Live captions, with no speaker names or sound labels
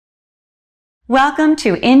Welcome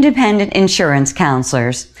to Independent Insurance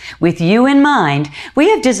Counselors. With you in mind, we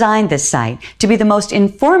have designed this site to be the most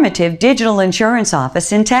informative digital insurance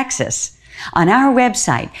office in Texas. On our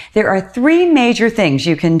website, there are 3 major things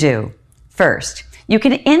you can do. First, you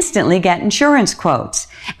can instantly get insurance quotes,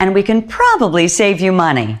 and we can probably save you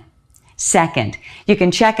money. Second, you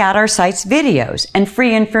can check out our site's videos and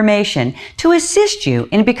free information to assist you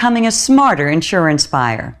in becoming a smarter insurance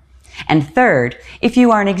buyer. And third, if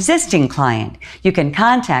you are an existing client, you can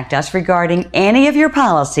contact us regarding any of your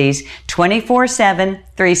policies 24/7,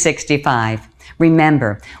 365.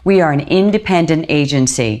 Remember, we are an independent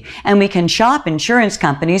agency and we can shop insurance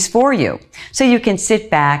companies for you, so you can sit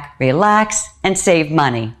back, relax, and save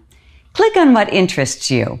money. Click on what interests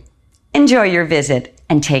you. Enjoy your visit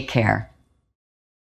and take care.